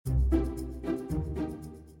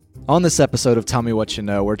On this episode of Tell Me What You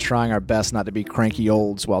Know, we're trying our best not to be cranky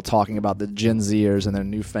olds while talking about the Gen Zers and their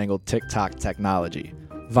newfangled TikTok technology.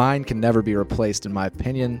 Vine can never be replaced in my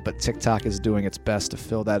opinion, but TikTok is doing its best to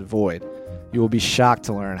fill that void. You will be shocked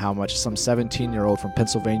to learn how much some 17-year-old from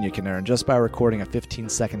Pennsylvania can earn just by recording a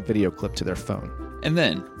 15-second video clip to their phone. And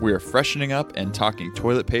then, we are freshening up and talking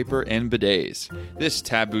toilet paper and bidets. This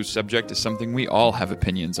taboo subject is something we all have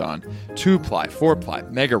opinions on. 2-ply, 4-ply,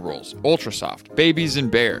 mega rolls, ultra soft, babies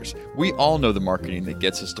and bears. We all know the marketing that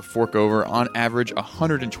gets us to fork over on average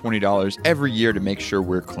 $120 every year to make sure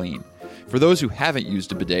we're clean. For those who haven't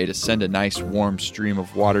used a bidet to send a nice warm stream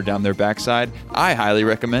of water down their backside, I highly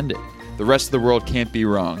recommend it. The rest of the world can't be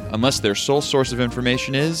wrong, unless their sole source of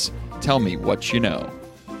information is, tell me what you know.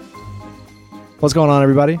 What's going on,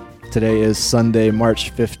 everybody? Today is Sunday,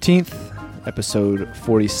 March 15th, episode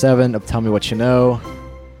 47 of Tell Me What You Know.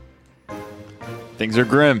 Things are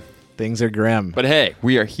grim. Things are grim. But hey,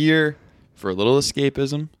 we are here for a little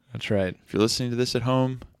escapism. That's right. If you're listening to this at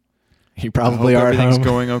home, You probably are at everything's home.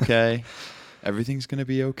 going okay. Everything's going to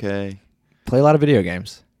be okay. Play a lot of video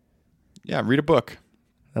games. Yeah, read a book.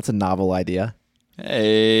 That's a novel idea.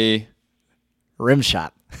 Hey.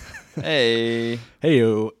 Rimshot. Hey. Hey,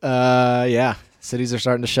 yeah. Cities are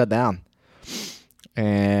starting to shut down.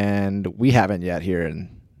 And we haven't yet here in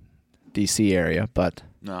D.C. area, but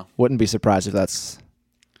No. wouldn't be surprised if that's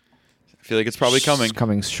I feel like it's probably coming.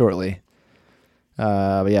 coming shortly.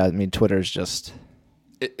 But yeah, I mean, Twitter's just...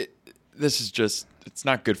 This is just, it's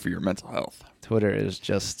not good for your mental health. Twitter is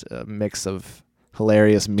just a mix of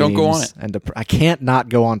hilarious memes. Don't go on it. And I can't not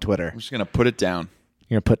go on Twitter. I'm just going to put it down.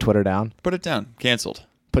 You're going to put Twitter down? Put it down. Canceled.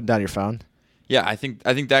 Put down your phone? Yeah, I think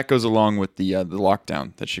that goes along with the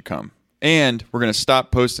lockdown that should come. And we're going to stop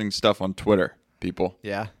posting stuff on Twitter, people.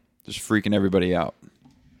 Yeah. Just freaking everybody out.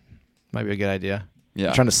 Might be a good idea. Yeah.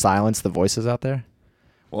 You're trying to silence the voices out there?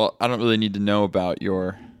 Well, I don't really need to know about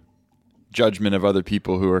your judgment of other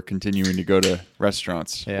people who are continuing to go to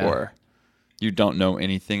restaurants. Yeah. Or you don't know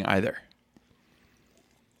anything either.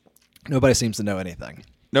 Nobody seems to know anything.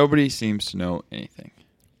 Nobody seems to know anything.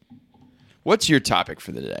 What's your topic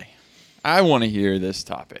for the day? I want to hear this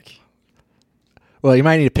topic. Well, you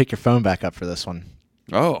might need to pick your phone back up for this one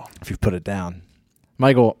Oh. if you put it down.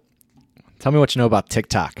 Michael, tell me what you know about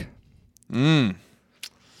TikTok. Are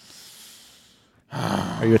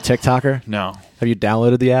you a TikToker? No. Have you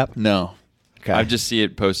downloaded the app? No. Okay. I just see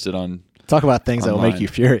it posted on. Talk about things that will make online. you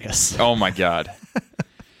furious. Oh my God.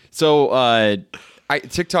 So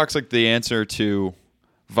TikTok's like the answer to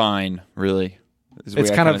Vine, really. is the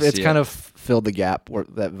way I kinda see kind it. of filled the gap where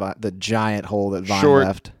the giant hole that Vine Short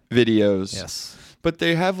left. videos. Yes. But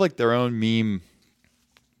they have like their own meme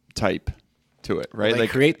type to it, right? They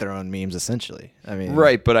like create their own memes essentially. I mean,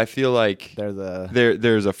 right, but I feel like They're the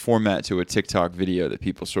there's a format to a TikTok video that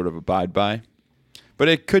people sort of abide by. But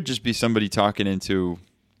it could just be somebody talking into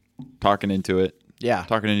it. yeah.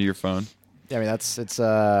 Talking into your phone. I mean it's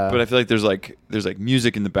But I feel like there's like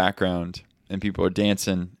music in the background and people are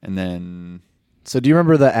dancing and then So do you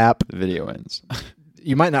remember the app? the video ends.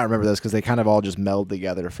 You might not remember this because they kind of all just meld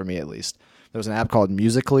together for me at least. There was an app called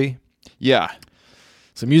Musical.ly. Yeah.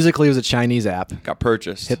 So Musical.ly was a Chinese app. Got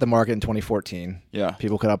purchased. Hit the market in 2014. Yeah.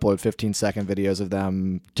 People could upload 15-second videos of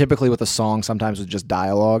them, typically with a song, sometimes with just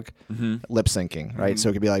dialogue, lip syncing, right? So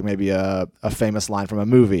it could be like maybe a famous line from a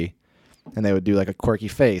movie, and they would do like a quirky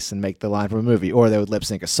face and make the line from a movie, or they would lip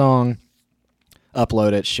sync a song,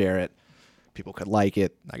 upload it, share it. People could like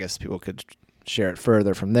it. I guess people could share it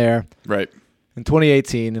further from there. Right. In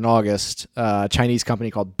 2018, in August, a Chinese company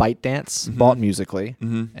called ByteDance bought Musical.ly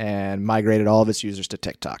and migrated all of its users to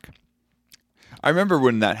TikTok. I remember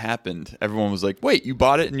when that happened, everyone was like, wait, you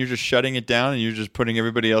bought it and you're just shutting it down and you're just putting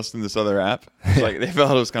everybody else in this other app? It's like they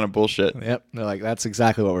felt it was kind of bullshit. Yep. They're like, that's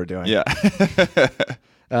exactly what we're doing. Yeah.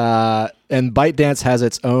 And ByteDance has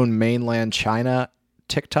its own mainland China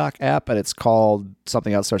TikTok app, and it's called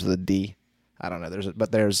something else starts with a D. I don't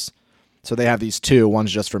know. So they have these two.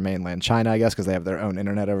 One's just for mainland China, I guess, because they have their own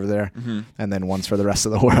internet over there, and then one's for the rest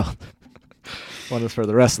of the world. One is for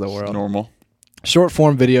the rest of the world. Normal. Short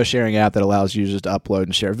form video sharing app that allows users to upload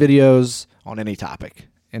and share videos on any topic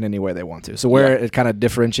in any way they want to. So where it kind of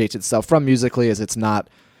differentiates itself from Musical.ly is it's not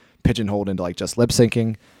pigeonholed into like just lip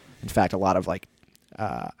syncing. In fact, a lot of like,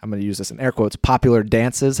 I'm going to use this in air quotes, popular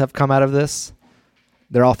dances have come out of this.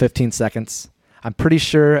 They're all 15 seconds. I'm pretty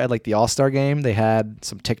sure at like the All-Star game, they had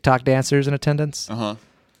some TikTok dancers in attendance. Uh-huh.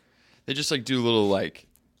 They just like do little like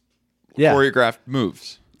Yeah. choreographed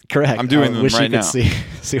moves. Correct. I'm doing them wish right you could now.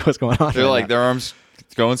 see what's going on. They're right like now. their arms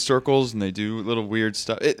go in circles and they do little weird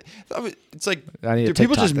stuff. It's like, I need to are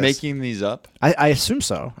people TikTok just this. making these up? I assume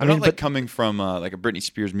so. They're not like coming from like a Britney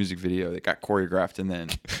Spears music video that got choreographed and then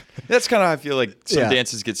that's kind of how I feel like some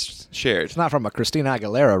dances get shared. It's not from a Christina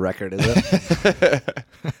Aguilera record, is it?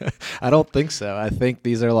 I don't think so. I think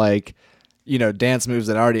these are like, dance moves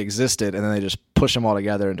that already existed, and then they just push them all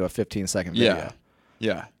together into a 15-second video.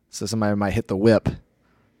 Yeah. So somebody might hit the whip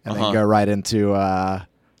and then go right into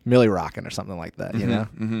Millie Rockin' or something like that,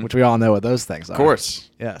 which we all know what those things are. Of course.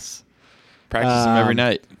 Yes. Practice them every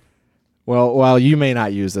night. Well, while you may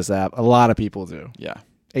not use this app, a lot of people do. Yeah.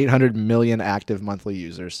 800 million active monthly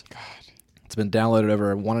users. God. It's been downloaded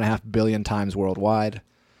over 1.5 billion times worldwide.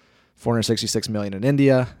 466 million in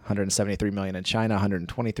India, 173 million in China,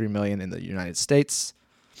 123 million in the United States.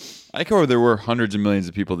 I like how there were hundreds of millions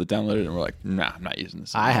of people that downloaded it and were like, nah, I'm not using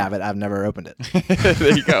this anymore. I have it. I've never opened it.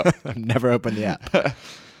 There you go. I've never opened the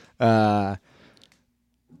app.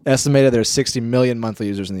 Estimated there's 60 million monthly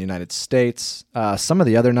users in the United States. Some of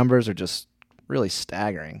the other numbers are just really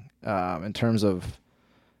staggering in terms of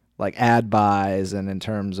like ad buys and in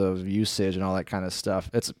terms of usage and all that kind of stuff.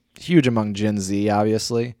 It's huge among Gen Z,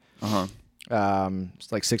 obviously. Uh-huh.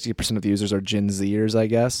 It's like 60% of the users are Gen Zers, I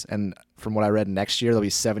guess. And from what I read, next year there'll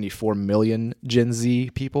be 74 million Gen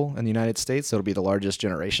Z people in the United States. So it'll be the largest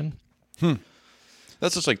generation.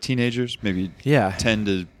 That's just like teenagers, maybe 10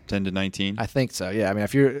 to 19. I think so. Yeah. I mean,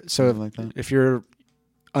 if you're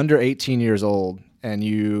under 18 years old and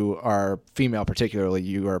you are female, particularly,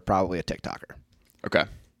 you are probably a TikToker. Okay.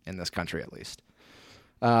 In this country, at least.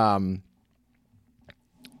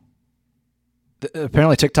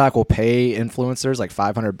 Apparently TikTok will pay influencers like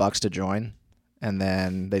 $500 to join, and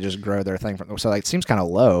then they just grow their thing from. So like, it seems kind of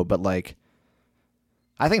low, but like,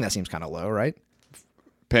 I think that seems kind of low, right?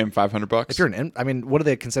 Pay them $500. If you're what do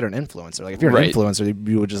they consider an influencer? Like, if you're an influencer,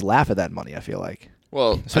 you would just laugh at that money. I feel like,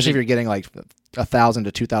 well, especially if you're getting like 1,000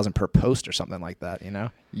 to 2,000 per post or something like that,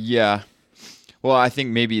 Yeah. Well, I think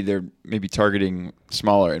maybe they're targeting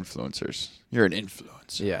smaller influencers. You're an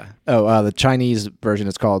influencer. Yeah. Oh, the Chinese version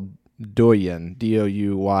is called Douyin,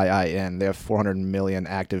 Douyin. They have 400 million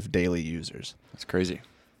active daily users. That's crazy.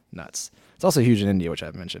 Nuts. It's also huge in India, which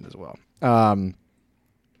I've mentioned as well.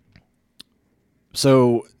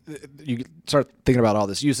 So you start thinking about all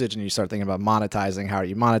this usage, and you start thinking about monetizing. How do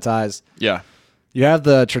you monetize? Yeah. You have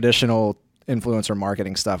the traditional influencer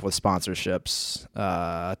marketing stuff with sponsorships,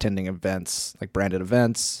 attending events, like branded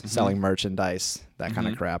events, selling merchandise, that kind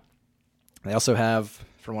of crap. They also have,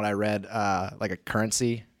 from what I read, like a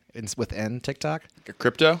currency within TikTok. Like a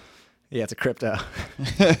crypto? Yeah, it's a crypto.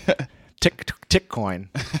 Tickcoin.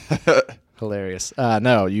 Hilarious.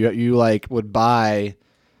 No, you like would buy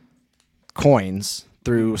coins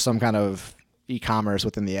through some kind of e-commerce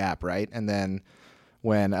within the app, right? And then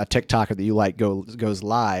when a TikToker that you like goes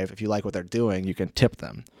live, if you like what they're doing, you can tip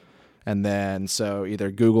them. And then so either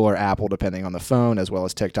Google or Apple, depending on the phone, as well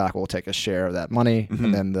as TikTok, will take a share of that money,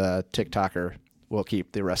 and then the TikToker will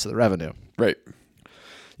keep the rest of the revenue. Right.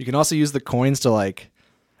 You can also use the coins to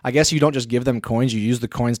I guess you don't just give them coins, you use the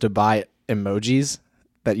coins to buy emojis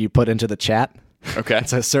that you put into the chat. Okay.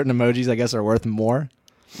 So certain emojis, I guess, are worth more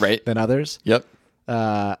than others. Yep.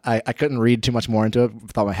 I couldn't read too much more into it. I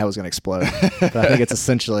thought my head was going to explode. But I think it's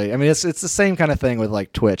essentially, it's the same kind of thing with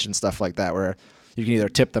like Twitch and stuff like that, where you can either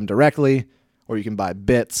tip them directly or you can buy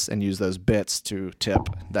bits and use those bits to tip,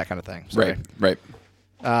 that kind of thing. Sorry. Right.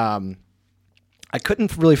 I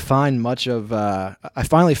couldn't really find much of, I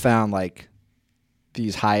finally found like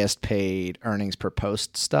these highest paid earnings per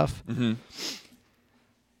post stuff.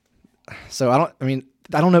 So I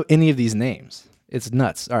don't know any of these names. It's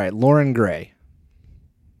nuts. All right. Lauren Gray.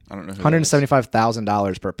 I don't know who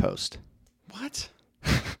 $175,000 per post. What?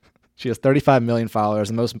 She has 35 million followers,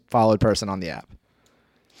 the most followed person on the app.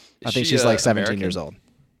 I think she's like 17 American? years old.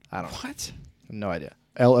 I don't know. What? No idea.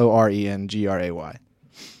 LORENGRAY.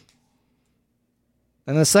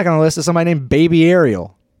 And the second on the list is somebody named Baby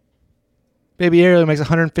Ariel. Baby Ariel makes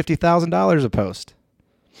 $150,000 a post.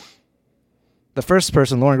 The first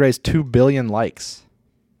person, Lauren Gray, has 2 billion likes.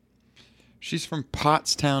 She's from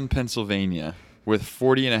Pottstown, Pennsylvania, with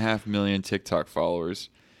 40.5 million TikTok followers.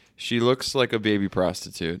 She looks like a baby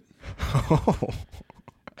prostitute.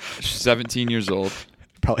 She's 17 years old.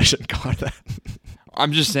 Probably shouldn't call her that.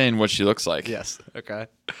 I'm just saying what she looks like. Yes. Okay.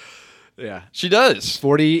 Yeah. She does.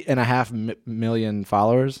 40.5 million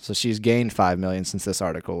followers. So she's gained 5 million since this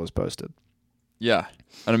article was posted. Yeah.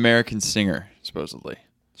 An American singer, supposedly.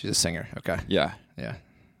 She's a singer. Okay. Yeah. Yeah.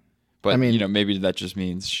 But, maybe that just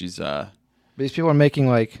means she's... These people are making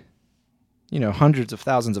hundreds of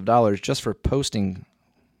thousands of dollars just for posting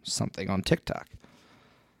something on TikTok.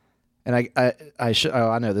 And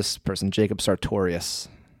I know this person, Jacob Sartorius.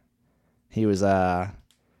 He was I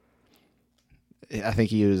think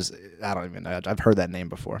he was, I don't even know. I've heard that name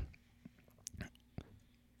before.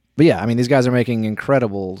 But yeah, I mean, these guys are making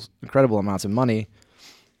incredible amounts of money.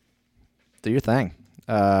 Do your thing.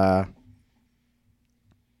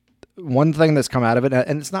 One thing that's come out of it,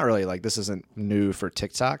 and it's not really like this isn't new for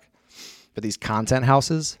TikTok, but these content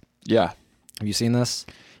houses. Yeah. Have you seen this?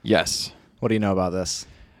 Yes. What do you know about this?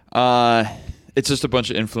 It's just a bunch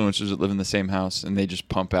of influencers that live in the same house and they just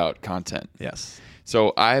pump out content. Yes.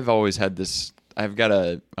 So I've always had this. I've got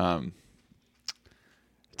a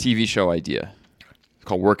TV show idea. It's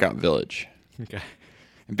called Workout Village. Okay.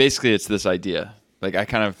 And basically, it's this idea. Like I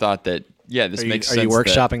kind of thought that, yeah, this makes sense. Are you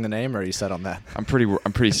workshopping the name, or are you set on that? I'm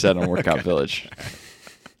pretty set on Workout Village.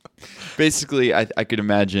 Basically, I could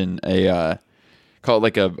imagine call it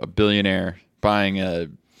like a billionaire buying a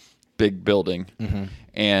big building,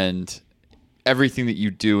 and everything that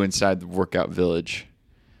you do inside the Workout Village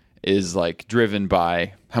is like driven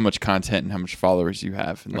by how much content and how much followers you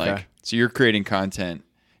have, and like so you're creating content,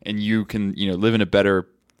 and you can live in a better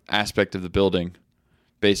aspect of the building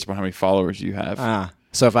based upon how many followers you have.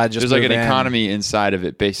 So if I just there's like an economy inside of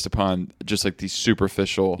it based upon just like these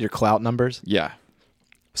superficial your clout numbers. Yeah.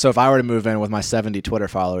 So if I were to move in with my 70 Twitter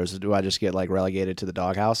followers, do I just get like relegated to the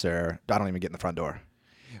doghouse, or I don't even get in the front door?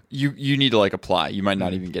 You need to like apply. You might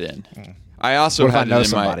not even get in. I also had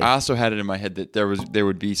it in my head that there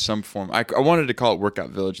would be some form. I wanted to call it Workout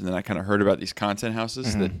Village, and then I kind of heard about these content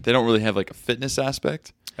houses that they don't really have like a fitness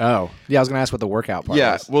aspect. Oh, yeah. I was going to ask what the workout part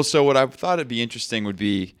was. Well, so what I thought it'd be interesting would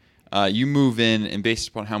be you move in, and based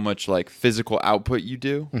upon how much like physical output you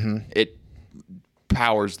do, it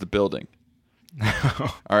powers the building.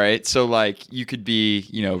 All right. So like you could be,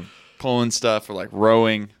 pulling stuff or like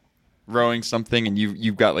rowing something, and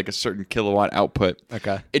you've got like a certain kilowatt output.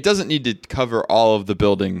 Okay. It doesn't need to cover all of the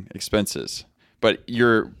building expenses, but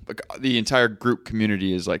the entire group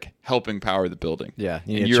community is like helping power the building. Yeah.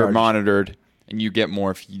 And you're monitored, and you get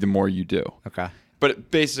more the more you do. Okay.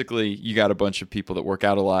 But basically, you got a bunch of people that work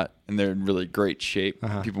out a lot, and they're in really great shape.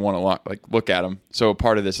 People want to look at them. So a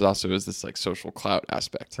part of this also is this like social clout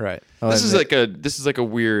aspect. Right. This is like a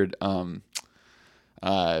weird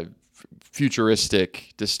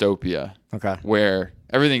futuristic dystopia. Okay. Where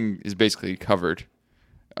everything is basically covered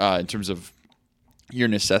in terms of your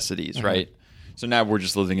necessities, right? So now we're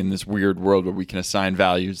just living in this weird world where we can assign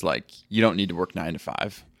values like you don't need to work 9 to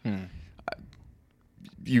 5.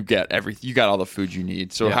 You get everything. You got all the food you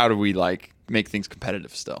need. So how do we like make things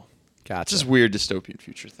competitive still? Gotcha. It's this weird dystopian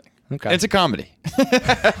future thing. Okay. And it's a comedy.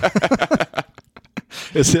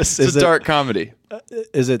 It's a dark comedy.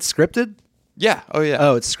 Is it scripted? Yeah. Oh yeah.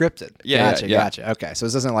 Oh, it's scripted. Yeah. Gotcha. Okay, so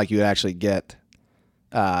this isn't like you actually get,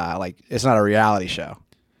 it's not a reality show.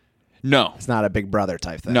 No. It's not a Big Brother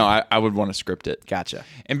type thing. No, I would want to script it. Gotcha.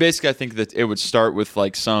 And basically, I think that it would start with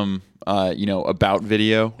like some, about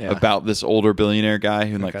video about this older billionaire guy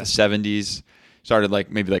who in like the 70s started like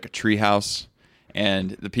maybe like a tree house,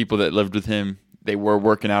 and the people that lived with him, they were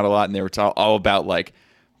working out a lot, and they were all about like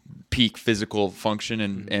peak physical function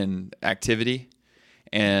and activity.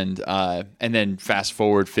 And then fast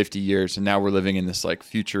forward 50 years, and now we're living in this like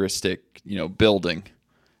futuristic, building,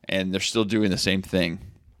 and they're still doing the same thing.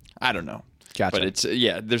 I don't know. Gotcha. But it's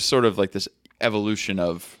there's sort of like this evolution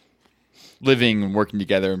of living and working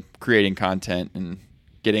together and creating content and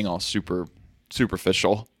getting all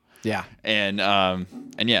superficial. Yeah. And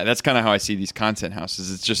yeah, that's kind of how I see these content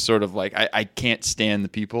houses. It's just sort of like I can't stand the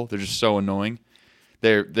people. They're just so annoying.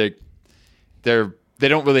 They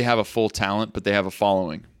don't really have a full talent, but they have a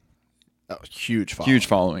following. Oh, huge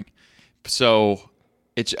following. So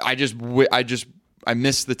I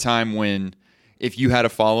miss the time when if you had a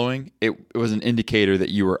following, it was an indicator that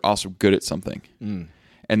you were also good at something.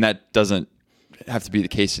 And that doesn't have to be the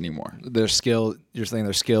case anymore. You're saying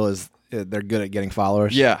their skill is they're good at getting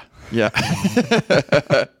followers? Yeah.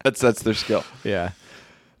 That's their skill. Yeah.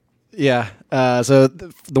 Yeah. So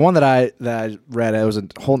the one that I read, it was a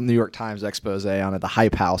whole New York Times expose on it, the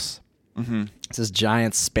Hype House. It's this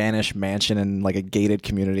giant Spanish mansion in like a gated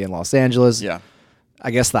community in Los Angeles. Yeah. I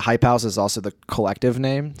guess the Hype House is also the collective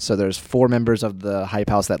name. So there's 4 members of the Hype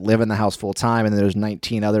House that live in the house full time, and there's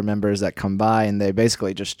 19 other members that come by, and they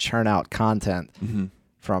basically just churn out content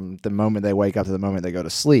from the moment they wake up to the moment they go to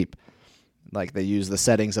sleep. Like they use the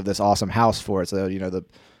settings of this awesome house for it. So, the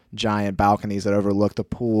giant balconies that overlook the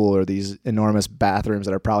pool, or these enormous bathrooms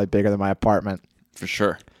that are probably bigger than my apartment. For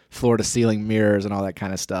sure. Floor to ceiling mirrors and all that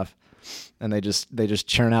kind of stuff. And they just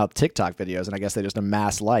churn out TikTok videos, and I guess they just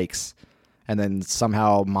amass likes and then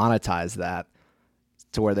somehow monetize that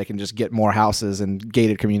to where they can just get more houses and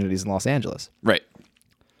gated communities in Los Angeles. Right.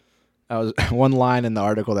 One line in the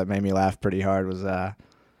article that made me laugh pretty hard was, I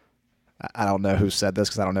don't know who said this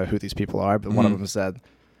because I don't know who these people are, but one of them said,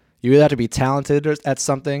 "You either have to be talented at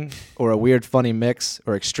something or a weird, funny mix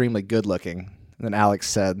or extremely good looking." And then Alex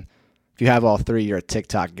said, "If you have all three, you're a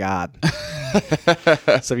TikTok god."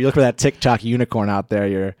 So if you look for that TikTok unicorn out there,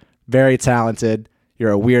 you're very talented,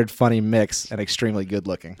 you're a weird, funny mix, and extremely good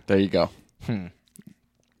looking. There you go.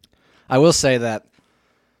 I will say that,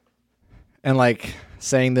 and like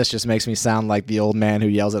saying this just makes me sound like the old man who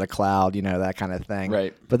yells at a cloud, you know, that kind of thing.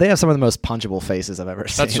 Right. But they have some of the most punchable faces I've ever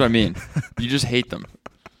seen. That's what I mean. You just hate them.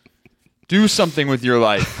 Do something with your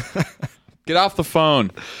life. Get off the phone.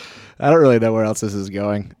 I don't really know where else this is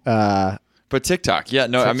going. But TikTok, yeah,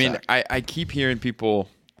 no, TikTok. I mean, I keep hearing people.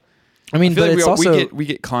 I mean, I feel but like it's also we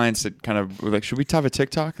get clients that kind of were like, should we have a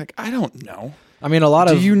TikTok? Like, I don't know. I mean, a lot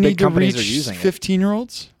Do of you big need to companies reach are using it.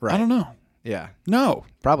 15-year-olds? Right. I don't know. Yeah, No.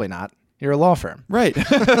 probably not. You're a law firm. Right.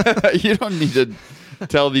 You don't need to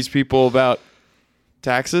tell these people about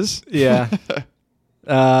taxes. Yeah.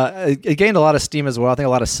 It gained a lot of steam as well. I think a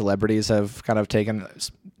lot of celebrities have kind of taken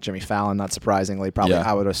Jimmy Fallon, not surprisingly. Probably, Yeah.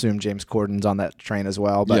 I would assume James Corden's on that train as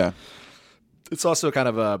well. But Yeah. it's also kind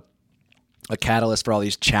of a catalyst for all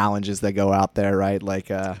these challenges that go out there, right? Like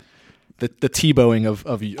the Tebowing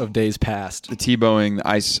of days past. The Tebowing,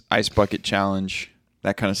 the ice bucket challenge,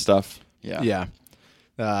 that kind of stuff. Yeah. Yeah.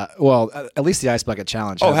 Well, at least the ice bucket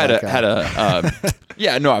challenge. Oh, had had a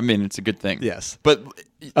yeah, no, I mean, it's a good thing. Yes. But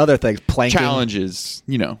Other things, planking, challenges,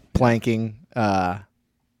 you know. planking, yeah,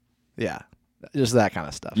 just that kind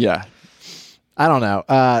of stuff. Yeah. I don't know.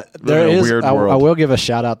 Live in a weird I world. will give a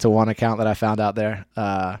shout out to one account that I found out there.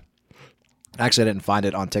 Actually, I didn't find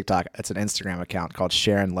it on TikTok. It's an Instagram account called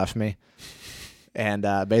Sharon Left Me. And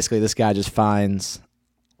basically, this guy just finds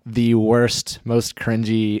the worst, most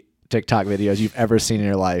cringy TikTok videos you've ever seen in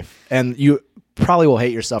your life. And you probably will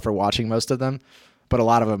hate yourself for watching most of them, but a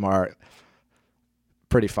lot of them are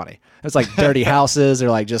pretty funny. It's like dirty houses or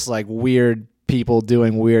like just like weird people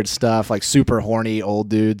doing weird stuff, like super horny old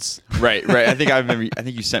dudes. Right. I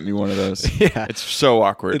think you sent me one of those. Yeah. It's so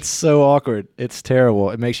awkward. It's so awkward. It's terrible.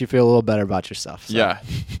 It makes you feel a little better about yourself. So yeah.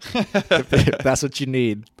 if that's what you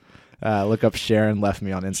need, look up Sharon Left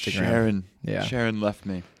Me on Instagram. Yeah. Sharon left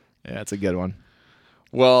me. Yeah, it's a good one.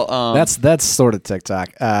 Well, That's sort of TikTok.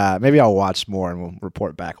 Maybe I'll watch more and we'll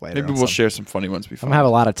report back later. maybe we'll share some funny ones before. I'm gonna have a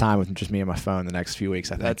lot of time with just me and my phone the next few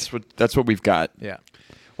weeks. I think That's what we've got. Yeah.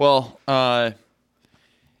 Well, I'm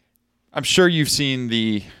sure you've seen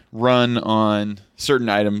the run on certain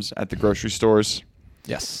items at the grocery stores.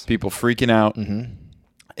 Yes. People freaking out. Mm-hmm. And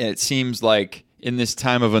it seems like in this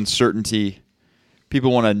time of uncertainty,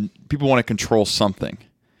 people want to control something,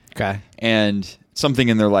 Okay. and something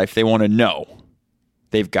in their life they want to know.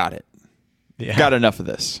 They've got it. Yeah. Got enough of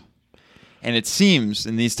this. And it seems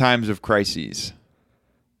in these times of crises.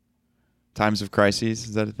 Times of crises,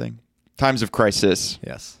 is that a thing? Times of crisis.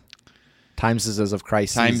 Yes. Timesises of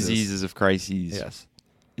crises. Timesises of crises. Yes.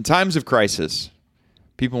 In times of crisis,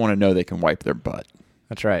 people want to know they can wipe their butt.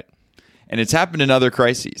 That's right. And it's happened in other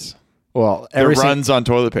crises. Well, There runs on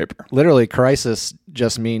toilet paper. literally, crisis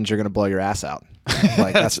just means you're going to blow your ass out.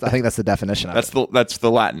 Like I think that's the definition of it. That's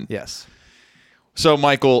the Latin. Yes. So,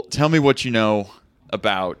 Michael, tell me what you know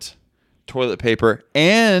about toilet paper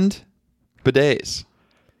and bidets.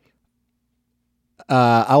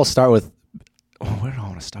 I will start with. Where do I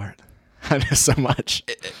want to start? I know so much.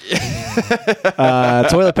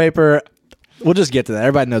 Toilet paper. We'll just get to that.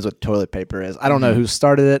 Everybody knows what toilet paper is. I don't know who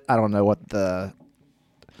started it. I don't know what the.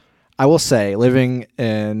 I will say, living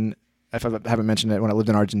in. If I haven't mentioned it, when I lived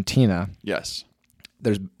in Argentina, Yes,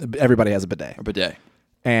 everybody has a bidet, a bidet.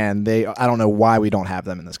 and I don't know why we don't have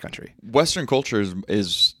them in this country. Western culture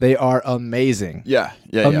is They are amazing. yeah.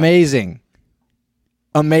 Amazing.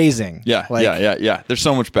 Yeah, Like, yeah. They're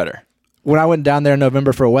so much better. When I went down there in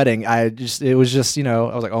November for a wedding, it was just, I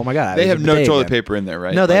was like, oh my God. They there's have a no bidet toilet again. paper in there,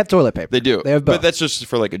 right? No, they have toilet paper. They do. They have both. But that's just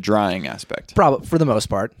for like a drying aspect. Probably for the most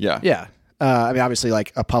part. Yeah. Yeah. I mean, obviously,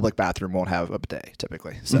 like a public bathroom won't have a bidet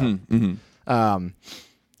typically. So,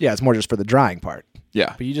 yeah, it's more just for the drying part.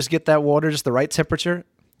 Yeah. But you just get that water, just the right temperature.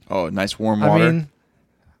 Oh, nice warm water. I mean,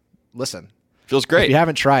 listen, feels if great. you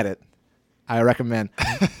haven't tried it, I recommend.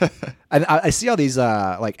 And I see all these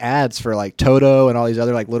like ads for like Toto and all these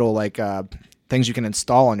other like little like things you can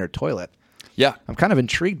install on your toilet. Yeah. I'm kind of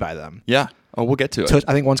intrigued by them. Yeah. Oh, we'll get to it.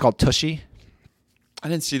 I think one's called Tushy. I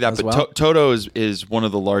didn't see that, As but well? Toto is one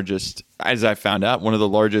of the largest, as I found out, one of the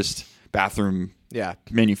largest bathroom Yeah.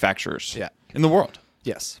 manufacturers Yeah. in the world.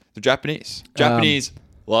 Yes. They're Japanese. Japanese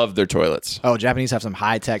Love their toilets. Oh, Japanese have some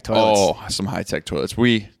high-tech toilets. Oh, some high-tech toilets.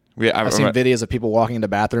 I've seen videos of people walking into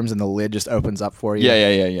bathrooms and the lid just opens up for you. Yeah.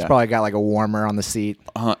 It's probably got like a warmer on the seat.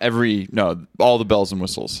 All the bells and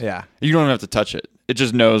whistles. Yeah. You don't have to touch it. It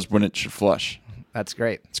just knows when it should flush. That's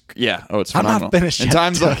great. It's phenomenal. I'm not finished yet.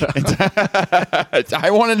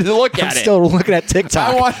 I wanted to look at I'm it. still looking at TikTok.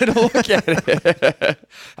 I wanted to look at it.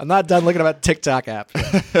 I'm not done looking at TikTok app.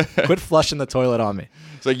 Quit flushing the toilet on me.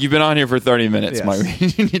 It's like, you've been on here for 30 minutes, Yes. Mike.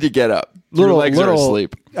 You need to get up. Your legs are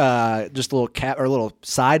asleep. Just a little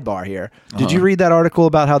sidebar here. Did you read that article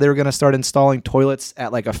about how they were going to start installing toilets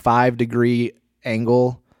at like a 5-degree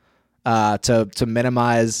angle to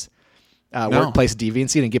minimize workplace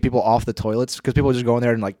deviancy and get people off the toilets? Because people just go in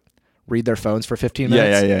there and like read their phones for 15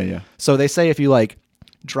 minutes. Yeah. So they say if you like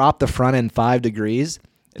drop the front end 5 degrees,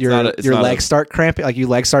 your legs start cramping. Like your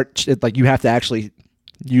legs start like you have to actually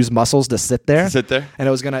use muscles to sit there. And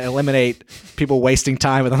it was going to eliminate people wasting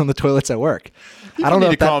time on the toilets at work. I don't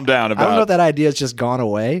know. Calm down about. I don't know if that idea has just gone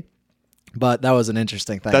away, but that was an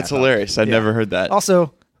interesting thing. That's hilarious. I'd never heard that.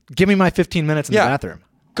 Also, give me my 15 minutes in the bathroom.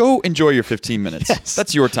 Go enjoy your 15 minutes. Yes.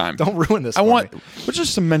 That's your time. Don't ruin this. We're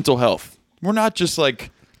just some mental health. We're not just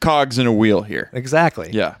like cogs in a wheel here.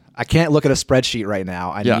 Exactly. Yeah. I can't look at a spreadsheet right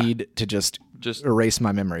now. I need to just erase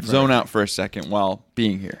my memory. Zone out for a second while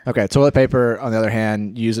being here. Okay. Toilet paper, on the other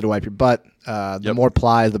hand, use it to wipe your butt. The more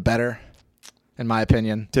ply, the better, in my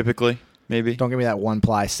opinion. Typically, maybe. Don't give me that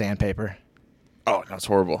 1-ply sandpaper. Oh, that's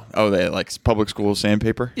horrible. Oh, they like public school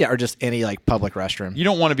sandpaper? Yeah, or just any like public restroom. You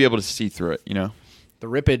don't want to be able to see through it, you know? The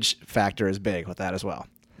rippage factor is big with that as well.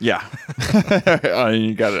 Yeah. Oh,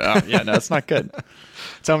 you got it. Yeah, no, it's not good.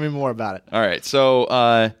 Tell me more about it. All right. So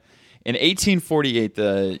in 1848,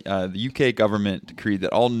 the UK government decreed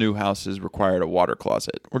that all new houses required a water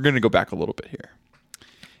closet. We're going to go back a little bit here.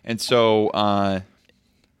 And so... a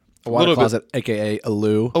water closet, a.k.a. a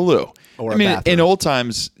loo. A loo. Or a bathroom. In old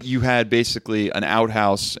times, you had basically an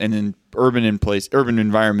outhouse, and in urban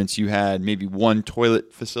environments, you had maybe one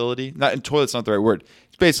toilet facility. Toilet's not the right word.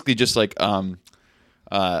 It's basically just like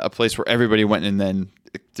a place where everybody went, and then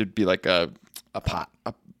there'd be like a pot.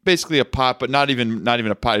 Basically a pot, but not even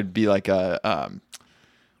a pot. It'd be like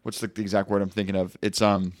what's the exact word I'm thinking of? It's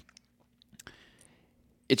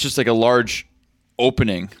just like a large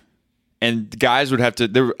opening. And guys would have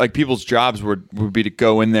to, people's jobs would be to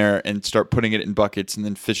go in there and start putting it in buckets and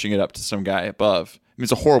then fishing it up to some guy above. I mean,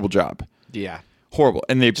 it's a horrible job. Yeah. Horrible.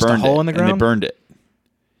 And they burned it. A hole in the ground? And they burned it.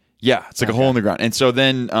 Yeah, it's like a hole in the ground. And so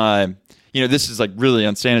then, this is like really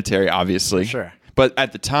unsanitary, obviously. Sure. But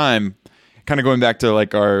at the time, kind of going back to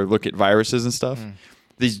like our look at viruses and stuff,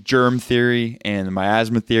 these germ theory and the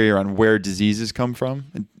miasma theory around where diseases come from,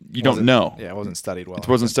 you don't know. Yeah, it wasn't studied well. It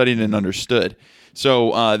wasn't studied and understood.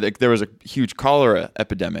 So there was a huge cholera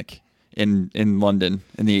epidemic in London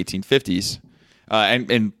in the 1850s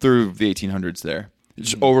and through the 1800s there.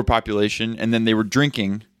 Just overpopulation. And then they were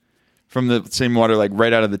drinking from the same water like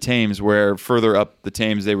right out of the Thames, where further up the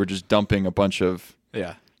Thames they were just dumping a bunch of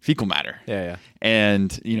fecal matter. Yeah.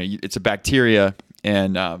 And, it's a bacteria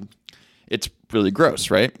and it's really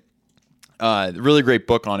gross, right? Really great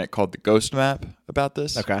book on it called The Ghost Map about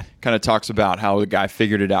this. Okay. Kind of talks about how the guy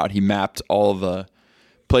figured it out. He mapped all the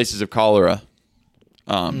places of cholera.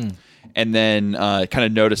 And then kind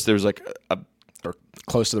of noticed there was like or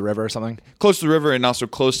close to the river or something. Close to the river and also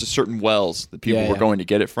close to certain wells that people were going to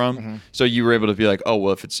get it from. Mm-hmm. So you were able to be like, oh,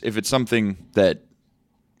 well, if it's something that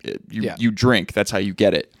you drink, that's how you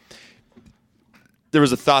get it. There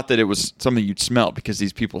was a thought that it was something you'd smell because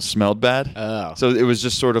these people smelled bad. Oh. So it was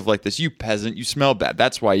just sort of like this, you peasant, you smell bad.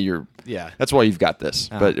 That's why that's why you've got this.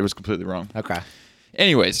 But it was completely wrong. Okay.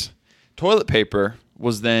 Anyways, toilet paper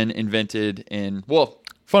was then invented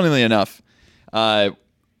funnily enough,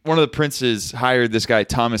 one of the princes hired this guy,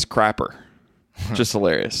 Thomas Crapper, just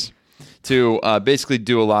hilarious, to basically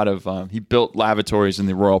do a lot of, he built lavatories in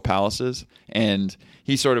the royal palaces, and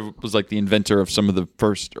he sort of was like the inventor of some of the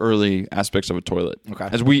first early aspects of a toilet. Okay.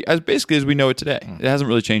 As we know it today. It hasn't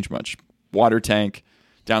really changed much. Water tank,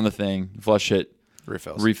 down the thing, flush it,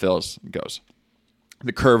 refills, goes.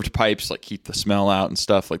 The curved pipes like keep the smell out and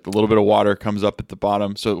stuff. Like the little bit of water comes up at the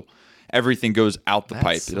bottom, so everything goes out the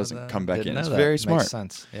pipe. It doesn't come back in. It's very smart. Makes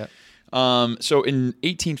sense. Yep. So in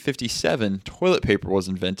 1857, toilet paper was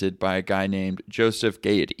invented by a guy named Joseph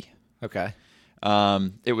Gaiety. Okay.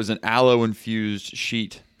 It was an aloe-infused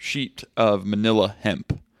sheet of manila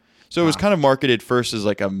hemp. So it was kind of marketed first as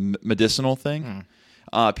like a medicinal thing.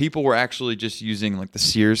 People were actually just using like the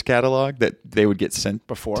Sears catalog that they would get sent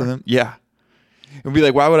before to them. Yeah. It would be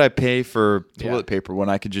like, why would I pay for toilet paper when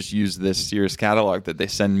I could just use this Sears catalog that they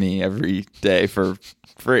send me every day for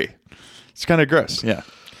free? It's kind of gross. Yeah.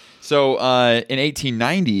 So in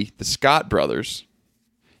 1890, the Scott brothers,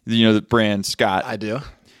 you know the brand Scott. I do.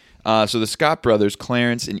 So the Scott brothers,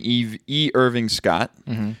 Clarence and E. Irving Scott,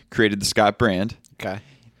 created the Scott brand. Okay.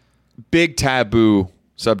 Big taboo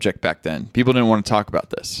subject back then. People didn't want to talk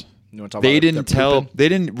about this. You want to talk They about didn't their tell. pooping? They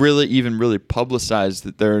didn't really publicize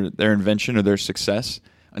that their invention or their success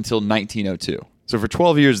until 1902. So for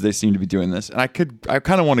 12 years they seemed to be doing this, and I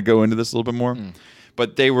kind of want to go into this a little bit more,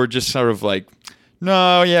 but they were just sort of like,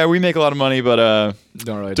 no, yeah, we make a lot of money, but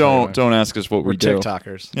don't ask us what We're we do.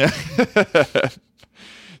 TikTokers. Yeah.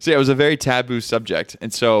 So yeah, it was a very taboo subject,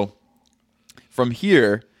 and so from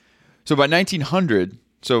here, so by 1900,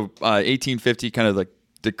 so 1850, kind of like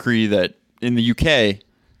decree that in the UK,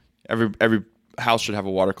 every house should have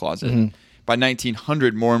a water closet. By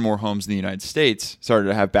 1900, more and more homes in the United States started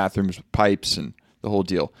to have bathrooms with pipes and the whole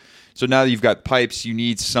deal. So now that you've got pipes, you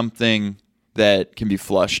need something that can be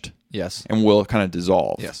flushed Yes. and will kind of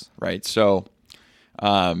dissolve. Yes. Right. So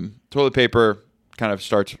toilet paper kind of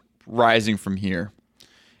starts rising from here.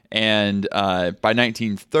 And by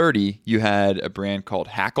 1930, you had a brand called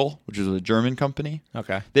Hackle, which was a German company.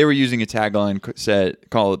 Okay. They were using a tagline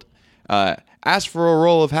called "Ask for a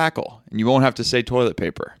roll of Hackle, and you won't have to say toilet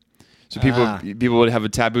paper." So people would have a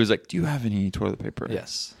taboo. It's like, "Do you have any toilet paper?"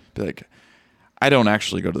 Yes. Be like, "I don't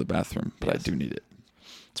actually go to the bathroom, but I do need it."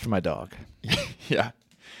 It's for my dog. Yeah.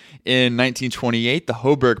 In 1928, the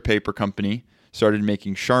Hoberg Paper Company started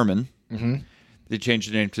making Charmin. Mm-hmm. They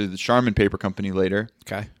changed the name to the Charmin Paper Company later.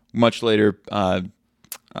 Okay. Much later,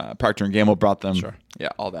 Procter & Gamble brought them. Sure. Yeah,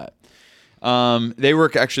 all that. They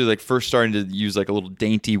were actually like first starting to use like a little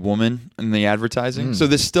dainty woman in the advertising. So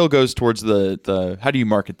this still goes towards the how do you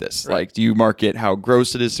market this? Right. Like, do you market how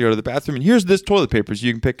gross it is to go to the bathroom? And here's this toilet paper so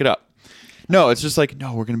you can pick it up. No, it's just like,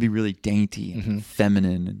 no, we're going to be really dainty and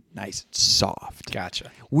feminine and nice and soft.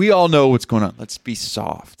 Gotcha. We all know what's going on. Let's be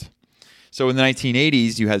soft. So in the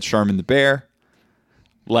 1980s, you had Charmin the Bear,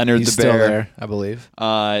 Leonard He's the still Bear. there, I believe.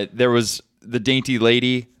 There was the Dainty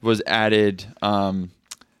Lady was added.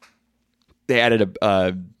 They added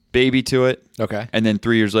a baby to it. Okay. And then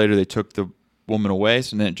 3 years later, they took the woman away.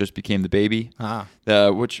 So then it just became the baby. Ah.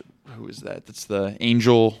 Who is that? That's the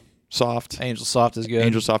Angel Soft. Angel Soft is good.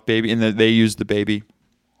 Angel Soft baby. And they used the baby.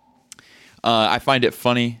 I find it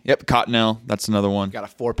funny. Yep. Cottonelle. That's another one. Got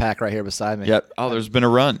a 4-pack right here beside me. Yep. Oh, there's been a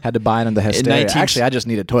run. Had to buy it in the Hysteria. 19 Actually, I just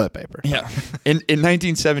needed toilet paper. Yeah. In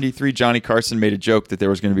 1973, Johnny Carson made a joke that there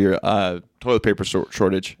was going to be a toilet paper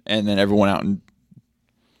shortage, and then everyone out and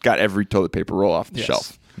got every toilet paper roll off the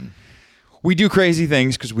shelf. We do crazy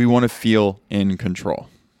things because we want to feel in control.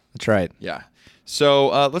 That's right. Yeah. So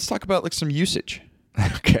let's talk about like some usage.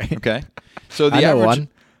 Okay. Okay. So the I know average.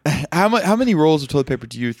 one. How many rolls of toilet paper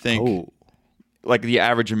do you think Oh. like the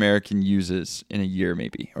average American uses in a year,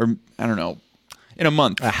 maybe, or I don't know, in a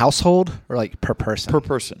month? A household or like per person? Per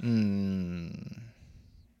person.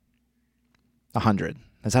 100.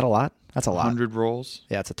 Is that a lot? That's a lot. 100 rolls.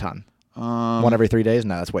 Yeah, it's a ton. One every 3 days?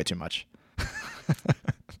 No, that's way too much.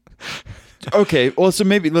 Okay, well, so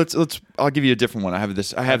maybe let's. I'll give you a different one. I have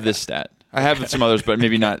this stat. I have some others, but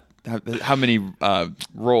maybe not. How many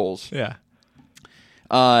rolls? Yeah.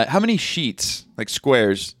 How many sheets, like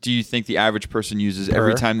squares, do you think the average person uses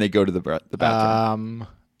every time they go to the bathroom?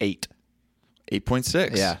 8.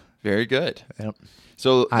 8.6. Yeah. Very good. Yep.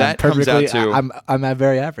 So that comes out to. I'm at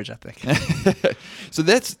very average, I think.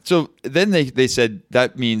 So then they said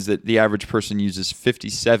that means that the average person uses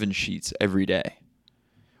 57 sheets every day,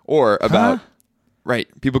 or about right.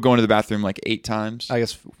 People go into the bathroom like 8 times. I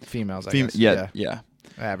guess females. I guess. Yeah.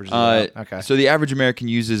 Average. Is about, okay. So the average American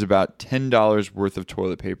uses about $10 worth of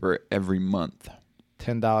toilet paper every month.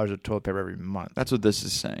 $10 of toilet paper every month. That's what this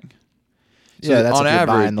is saying. So Yeah, that's on if you're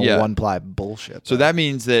average, buying the one-ply bullshit. So that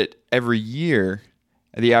means that every year,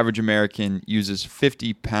 the average American uses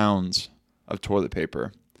 50 pounds of toilet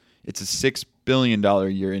paper. It's a $6 billion a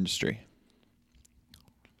year industry.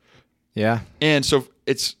 Yeah. And so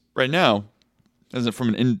it's right now, from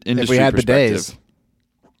an industry If we had perspective, bidets.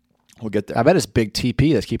 we'll get there. I bet it's Big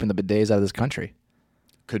TP that's keeping the bidets out of this country.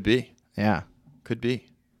 Could be. Yeah. Could be.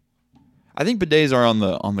 I think bidets are on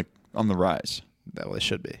the rise. Well, they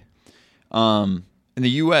should be. In the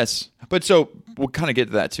U.S., but so we'll kind of get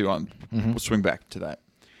to that too. We'll swing back to that.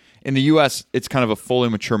 In the U.S., it's kind of a fully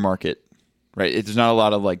mature market, right? There's not a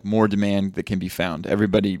lot of like more demand that can be found.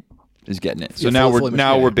 Everybody is getting it. So Yeah, now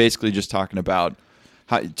fully we're basically just talking about,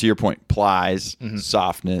 to your point, plies,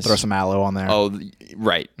 softness. Throw some aloe on there. Oh,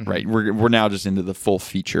 right. We're now just into the full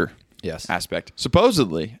feature Yes. aspect.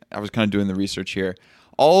 Supposedly, I was kind of doing the research here.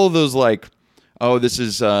 All of those like, oh, this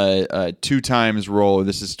is 2 times roll,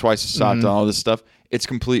 this is twice as soft, all this stuff. It's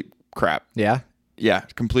complete crap. Yeah. Yeah,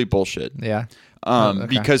 complete bullshit. Yeah. Okay.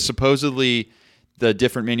 Because supposedly the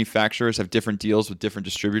different manufacturers have different deals with different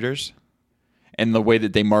distributors, and the way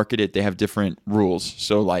that they market it, they have different rules.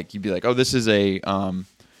 So like you'd be like, oh, this is a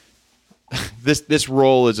this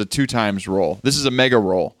roll is a 2 times roll. This is a mega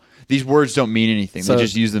roll. These words don't mean anything. So- they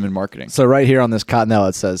just use them in marketing. So right here on this Cottonelle,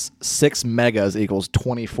 it says 6 megas equals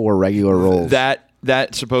 24 regular rolls.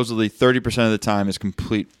 That supposedly 30% of the time is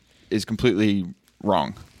completely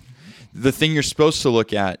wrong. The thing you're supposed to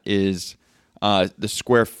look at is the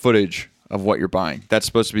square footage of what you're buying. That's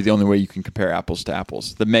supposed to be the only way you can compare apples to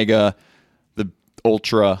apples. The mega, the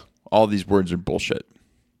ultra, all these words are bullshit.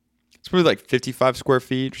 It's probably like 55 square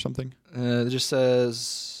feet or something. It just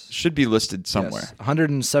says Should be listed somewhere. yes,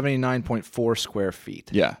 179.4 square feet.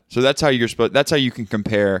 Yeah. So that's how you can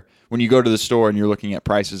compare when you go to the store and you're looking at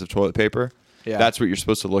prices of toilet paper. Yeah. That's what you're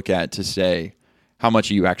supposed to look at to say how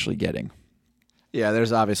much are you actually getting. Yeah,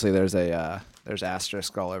 there's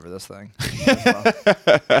asterisk all over this thing.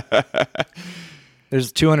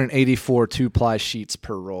 There's 284 2-ply sheets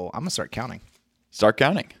per roll. I'm going to start counting. Start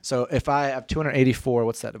counting. So if I have 284,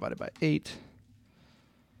 what's that divided by 8?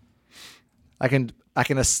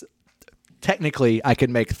 Technically, I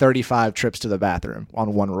can make 35 trips to the bathroom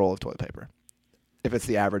on one roll of toilet paper. If it's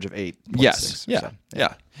the average of 8. Yes. Yeah.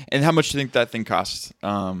 Yeah. And how much do you think that thing costs?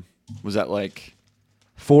 Was that like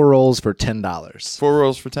 4 rolls for $10. 4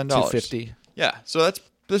 rolls for $10? $2.50. Yeah. So this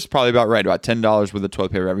is probably about right. About $10 worth of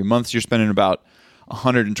toilet paper every month. So you're spending about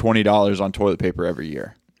 $120 on toilet paper every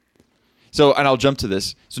year. So, and I'll jump to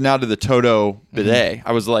this. So now to the Toto bidet. Mm-hmm.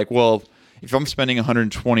 I was like, well, if I'm spending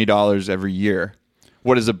 $120 every year,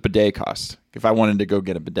 what does a bidet cost if I wanted to go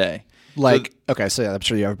get a bidet? So I'm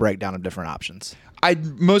sure you have a breakdown of different options. I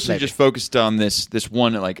mostly just focused on this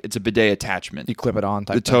one, like it's a bidet attachment. You clip it on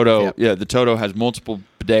type the Toto, yep. Yeah, the Toto has multiple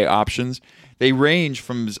bidet options. They range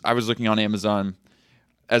from, I was looking on Amazon,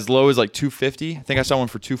 as low as like $250. I think I saw one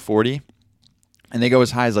for $240, and they go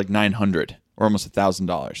as high as like $900 or almost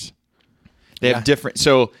 $1,000. They have different.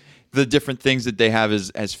 So the different things that they have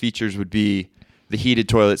as features would be the heated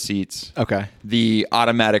toilet seats. Okay. The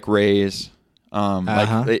automatic raise.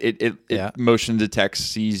 Like it motion detects,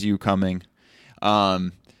 sees you coming.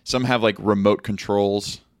 Some have like remote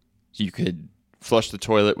controls, so you could flush the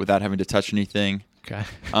toilet without having to touch anything. Okay.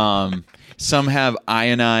 Some have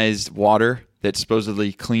ionized water that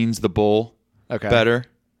supposedly cleans the bowl better.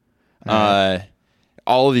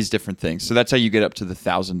 All of these different things. So that's how you get up to the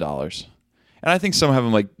 $1,000. And I think some have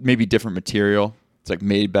them like maybe different material. It's like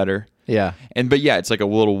made better. Yeah. But it's like a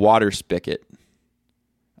little water spigot.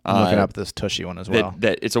 I'm looking up this Tushy one as well.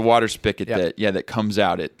 That it's a water spigot that comes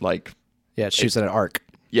out at like it shoots at an arc.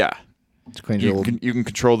 Yeah. To clean you can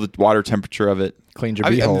control the water temperature of it. Cleans your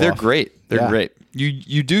beehole. They're great. They're great.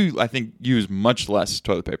 You do, I think, use much less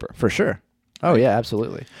toilet paper. For sure. Oh yeah,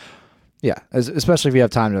 absolutely. Yeah, especially if you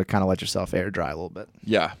have time to kind of let yourself air dry a little bit.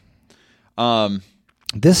 Yeah.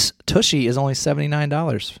 This Tushy is only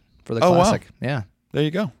 $79 for the classic. Wow. Yeah. There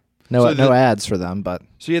you go. No ads for them, but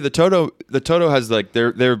so yeah, the Toto has like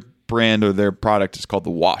their brand or their product is called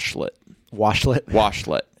the Washlet.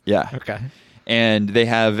 Washlet. Yeah. Okay. And they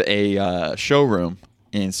have a showroom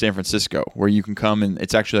in San Francisco where you can come and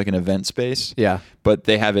it's actually like an event space. Yeah. But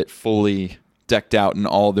they have it fully decked out in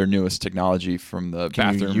all their newest technology from the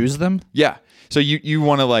bathroom. Can you use them? Yeah. So you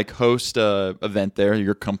want to like host a event there,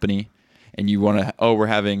 your company, and you want to we're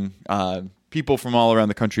having people from all around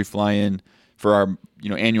the country fly in for our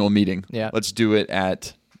annual meeting. Yeah. Let's do it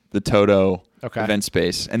at the Toto event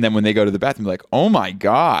space. And then when they go to the bathroom, they're like, oh my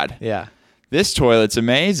God. Yeah. This toilet's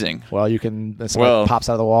amazing. Well, you can. Somebody pops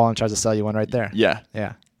out of the wall and tries to sell you one right there. Yeah.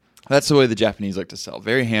 Yeah. That's the way the Japanese like to sell.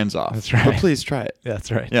 Very hands off. That's right. But please try it. Yeah,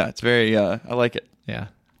 that's right. Yeah, it's very. I like it. Yeah.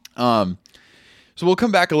 So we'll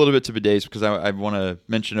come back a little bit to bidets because I want to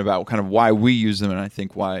mention about kind of why we use them and I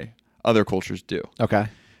think why other cultures do. Okay.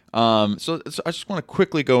 So I just want to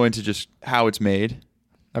quickly go into just how it's made.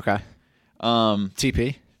 Okay.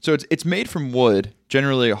 TP. So it's made from wood,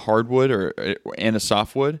 generally a hardwood and a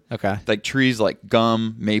softwood. Okay. Like trees like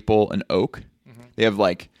gum, maple, and oak. Mm-hmm. They have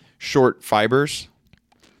like short fibers.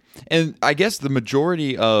 And I guess the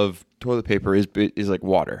majority of toilet paper is like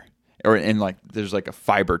water, and like there's like a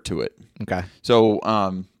fiber to it. Okay. So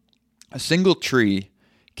a single tree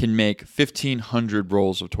can make 1,500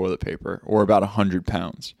 rolls of toilet paper, or about 100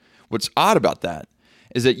 pounds. What's odd about that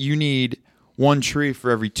is that you need one tree for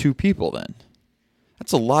every 2 people. Then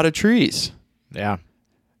that's a lot of trees. Yeah.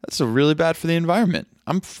 That's really bad for the environment.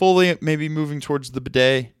 I'm fully maybe moving towards the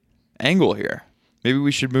bidet angle here. Maybe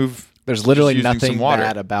we should move. There's literally nothing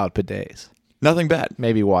bad about bidets. Nothing bad.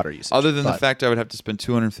 Maybe water usage. Other than the but- fact I would have to spend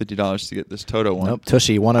 $250 to get this Toto one. Nope,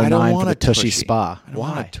 Tushy, I don't 109 want for a the Tushy Tushy. Spa. I don't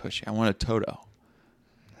want a Tushy. I want a Toto.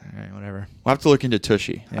 All right, whatever. We'll have to look into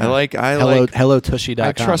Tushy. Yeah. I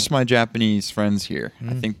HelloTushy.com. trust my Japanese friends here.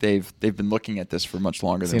 I think they've been looking at this for much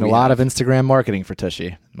longer than Seen a we lot have. of Instagram marketing for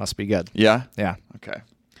Tushy. Must be good. Yeah? Yeah. Okay.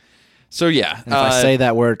 So, yeah. And if I say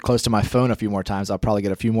that word close to my phone a few more times, I'll probably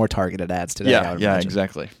get a few more targeted ads today. I Yeah, would yeah, imagine.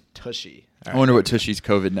 exactly. Tushy. I wonder what Tushy's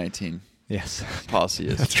COVID-19 Yes. policy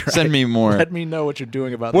is. That's right. Send me more. Let me know what you're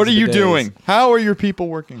doing about What are these you bidets. doing? How are your people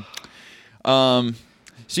working? So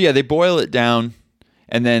yeah, they boil it down,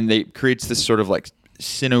 and then it creates this sort of like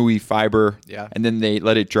sinewy fiber. Yeah. And then they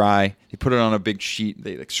let it dry. They put it on a big sheet.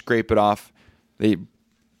 They like scrape it off. They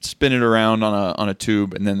spin it around on a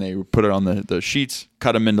tube, and then they put it on the sheets.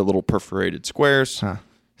 Cut them into little perforated squares. Huh.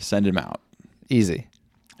 Send them out. Easy.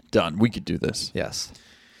 Done. We could do this. Yes.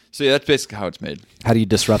 So yeah, that's basically how it's made. How do you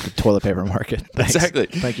disrupt the toilet paper market? Thanks. Exactly.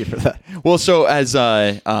 Thank you for that. Well, so as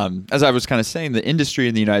I was kind of saying, the industry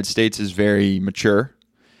in the United States is very mature,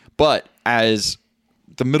 but as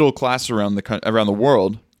the middle class around the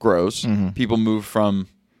world grows, people move from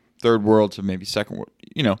third world to maybe second world.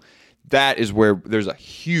 You know, that is where there's a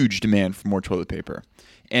huge demand for more toilet paper,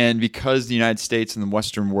 and because the United States and the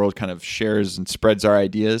Western world kind of shares and spreads our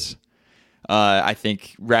ideas, I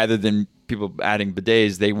think rather than people adding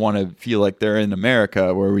bidets, they want to feel like they're in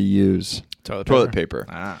America where we use toilet paper.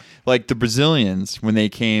 Ah. Like the Brazilians, when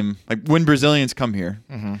when Brazilians come here,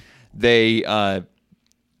 they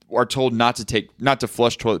are told not to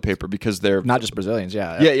flush toilet paper because they're Not just Brazilians,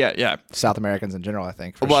 yeah. yeah. South Americans in general, I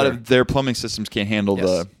think. A lot of their plumbing systems can't handle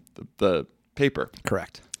Yes. the paper,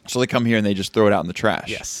 Correct. so they come here and they just throw it out in the trash.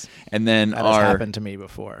 Yes. and then That has happened to me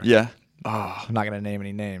before. yeah. I'm not going to name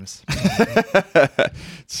any names.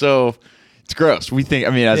 So it's gross. We think,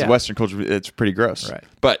 as Yeah. Western culture, it's pretty gross. Right.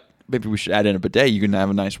 But maybe we should add in a bidet. You can have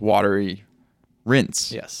a nice watery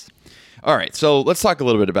rinse. Yes. All right. So let's talk a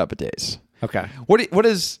little bit about bidets. Okay. What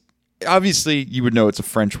is, obviously you would know it's a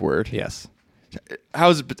French word. Yes. How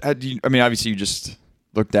is it? How do you, obviously you just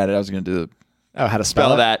looked at it. I was going to do Oh, how to Spell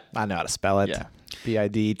spell it? that. I know how to spell it. Yeah.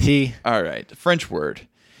 BIDT. all right. The French word.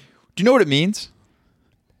 Do you know what it means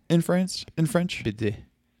in French? Bidet.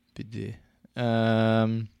 Bidet.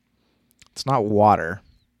 It's not water.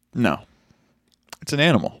 No. It's an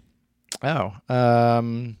animal. Oh.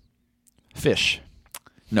 Fish.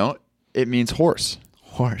 No, it means horse.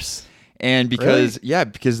 Horse. And because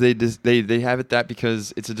because they have it that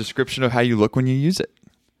because it's a description of how you look when you use it.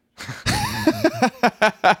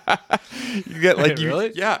 You get like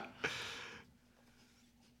Really? Yeah.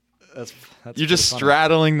 That's You're just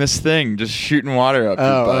straddling this thing, just shooting water up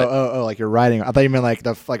your butt. Oh, like you're riding. I thought you meant like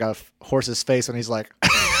a horse's face when he's like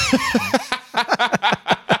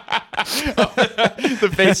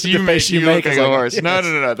The face you The make, face you you make look is like a like- horse. yes.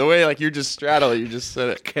 No. The way like you just straddle it, you just said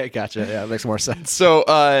it. Okay, gotcha. Yeah, it makes more sense. So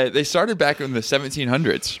they started back in the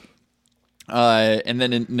 1700s. And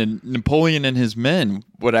then Napoleon and his men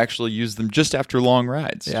would actually use them just after long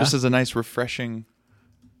rides, Yeah. just as a nice refreshment.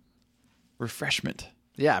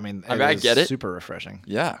 Yeah, I mean, I was get it. Super refreshing.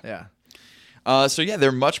 Yeah. Yeah. So yeah,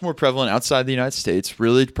 they're much more prevalent outside the United States,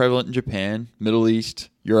 really prevalent in Japan, Middle East,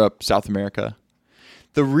 Europe, South America.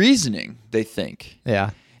 The reasoning, they think, Yeah.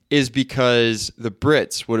 is because the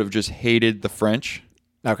Brits would have just hated the French.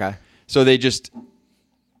 Okay. So they just,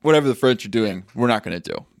 whatever the French are doing, we're not going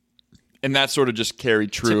to do. And that sort of just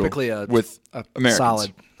carried true Typically with a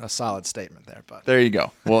Americans. solid statement there, but There you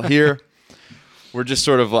go. Well, here, we're just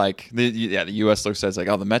sort of like, the U.S. looks at it as like,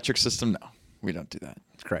 oh, the metric system? No, we don't do that.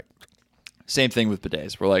 it's correct. Same thing with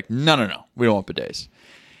bidets. We're like, no, we don't want bidets.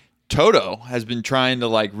 Toto has been trying to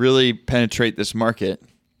like really penetrate this market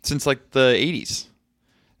since like the 80s.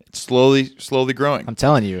 It's slowly growing. I'm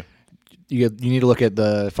telling you, you need to look at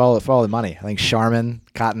follow the money. I think Charmin,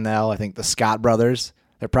 Cottonelle, I think the Scott brothers,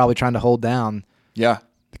 they're probably trying to hold down. Yeah.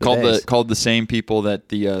 Bidets. Called the same people that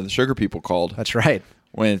the sugar people called That's right.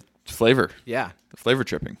 with flavor. Yeah. The flavor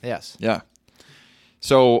tripping. Yes. Yeah.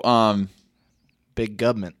 So, Big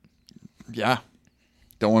government. yeah.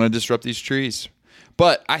 Don't want to disrupt these trees.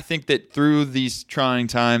 But I think that through these trying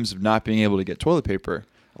times of not being able to get toilet paper,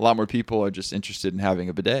 a lot more people are just interested in having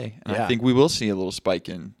a bidet. And I Yeah. think we will see a little spike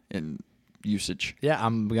in usage. Yeah,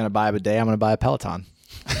 I'm gonna buy a bidet. I'm gonna buy a Peloton.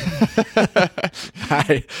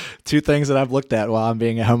 Two things that I've looked at while I'm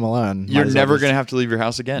being at home alone. You're Might as well never just- going to have to leave your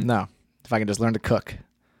house again. No, if I can just learn to cook,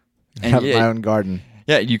 And have yeah, my own garden.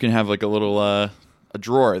 Yeah, you can have like a little a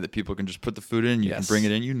drawer that people can just put the food in. You can Yes. bring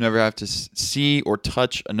it in. You never have to see or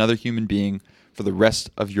touch another human being for the rest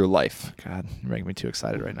of your life. God, you're making me too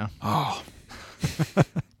excited right now. Oh,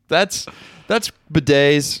 that's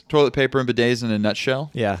bidets, toilet paper, and bidets in a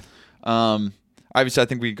nutshell. Yeah. Obviously, I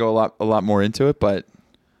think we could go a lot more into it, but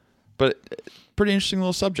pretty interesting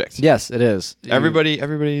little subject. Yes, it is.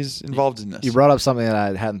 Everybody's involved in this. You brought up something that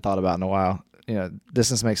I hadn't thought about in a while.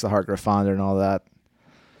 Distance makes the heart grow fonder and all that.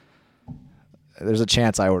 There's a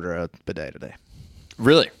chance I order a bidet today.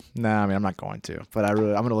 Really? No, I mean I'm not going to, but I'm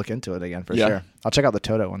going to look into it again for Yeah. sure. I'll check out the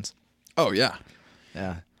Toto ones. Oh yeah.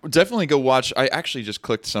 Yeah. Definitely go watch. I actually just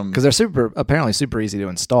clicked some Because they're apparently super easy to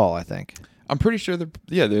install, I think. I'm pretty sure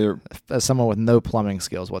they're As someone with no plumbing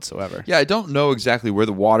skills whatsoever. yeah. I don't know exactly where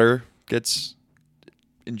the water gets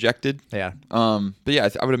injected. Yeah. But yeah,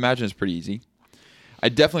 I would imagine it's pretty easy. I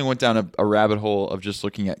definitely went down a rabbit hole of just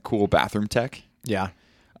looking at cool bathroom tech. Yeah.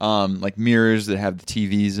 Like mirrors that have the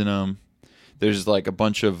TVs in them. There's like a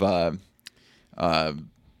bunch of I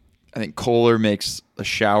think Kohler makes a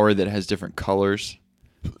shower that has different colors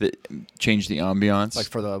that change the ambiance, Like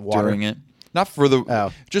for the water? during it. Not for the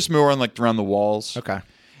Oh. just more on like around the walls. Okay.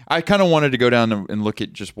 I kind of wanted to go down and look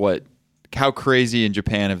at just how crazy in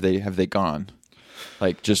Japan have they gone,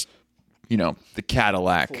 like just the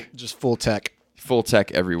Cadillac, Just full tech. full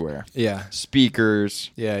tech everywhere, Yeah.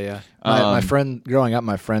 speakers. Yeah. My friend, growing up,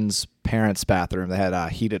 my friend's parents' bathroom, they had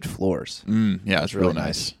heated floors. Yeah, it's really real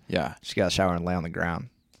nice. Yeah. She got a shower and lay on the ground.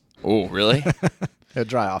 Oh, really? It'd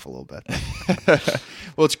dry off a little bit.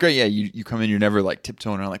 Well, it's great. Yeah, you come in, you're never like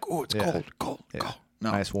tiptoeing around like, oh, it's Yeah. cold. Yeah.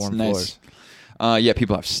 No, Nice it's warm nice. Yeah,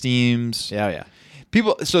 people have steams. Yeah.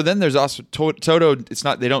 People. So then there's also Toto. It's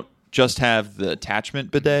not. They don't just have the attachment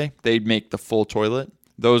bidet. They make the full toilet.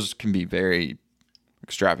 Those can be very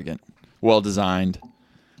extravagant, well designed.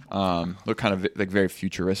 Look kind of like very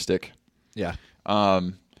futuristic. Yeah.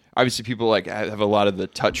 Obviously, people like have a lot of the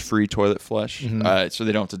touch-free toilet flush, so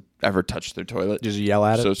they don't have to ever touch their toilet. Just yell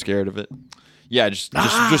at it? So scared of it. Yeah,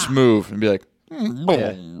 just move and be like,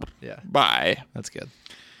 boom, Yeah. bye. That's good.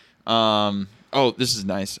 Oh, this is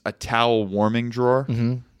nice. A towel warming drawer.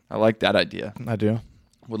 Mm-hmm. I like that idea. I do.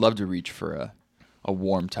 Would love to reach for a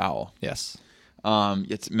warm towel. Yes.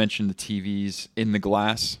 It's mentioned the TVs in the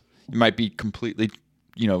glass. It might be completely,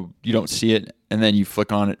 you don't see it, and then you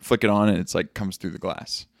flick it on, and it's like comes through the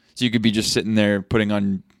glass. So you could be just sitting there putting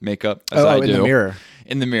on makeup as I do. In the mirror.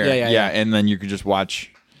 In the mirror. Yeah. And then you could just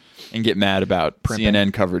watch and get mad about Primping.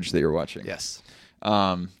 CNN coverage that you're watching. Yes.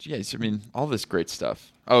 Yes, I mean, all this great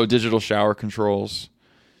stuff. Oh, digital shower controls,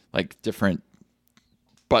 like different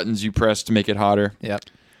buttons you press to make it hotter. Yep.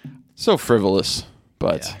 So frivolous,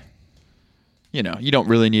 but you don't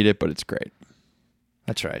really need it, but it's great.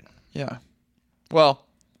 That's right. Yeah. Well,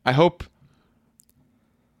 I hope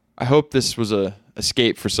this was a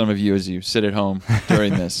escape for some of you as you sit at home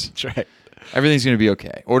during this. That's right. Everything's going to be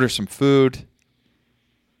okay. Order some food.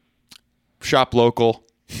 Shop local.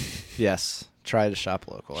 Yes. Try to shop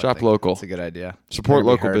local. Shop local. That's a good idea. Support Never be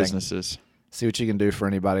local hurting. businesses. See what you can do for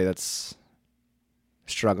anybody that's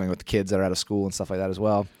struggling with kids that are out of school and stuff like that as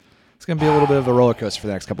well. It's going to be a little bit of a roller coaster for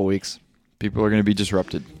the next couple of weeks, People are going to be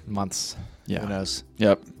disrupted. months. Yeah. Who knows?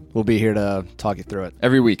 Yep. We'll be here to talk you through it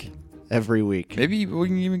Every week. every week. Maybe we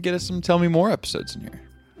can even get us some Tell Me More episodes in here.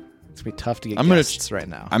 It's going to be tough to get I'm gonna guests right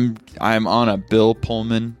now. I'm on a Bill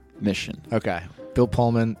Pullman mission. Okay. Bill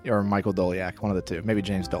Pullman or Michael Doliak, one of the two. Maybe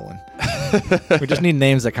James Dolan. We just need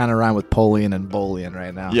names that kind of rhyme with Polian and Bolian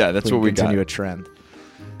right now. Yeah, that's If we what we continue got. a trend.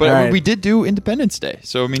 But All right. we did do Independence Day.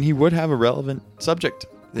 So, I mean, he would have a relevant subject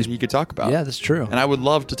that he could talk about. Yeah, that's true. And I would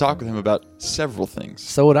love to talk with him about several things.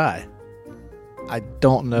 So would I. I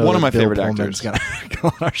don't know. One of if my Bill favorite Pullman's actors. gonna go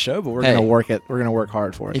on our show, but we're Hey. gonna work it. We're gonna work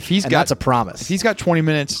hard for it. If he's and got- that's a promise. If he's got 20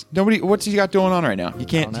 minutes, what's he got going on right now? He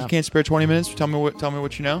don't know. can't spare 20 minutes. Tell me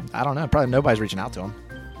what you know. I don't know. Probably nobody's reaching out to him.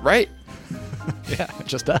 Right? Yeah,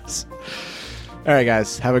 just us. All right,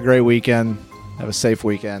 guys. Have a great weekend. Have a safe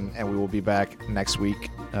weekend, and we will be back next week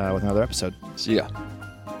with another episode. See ya.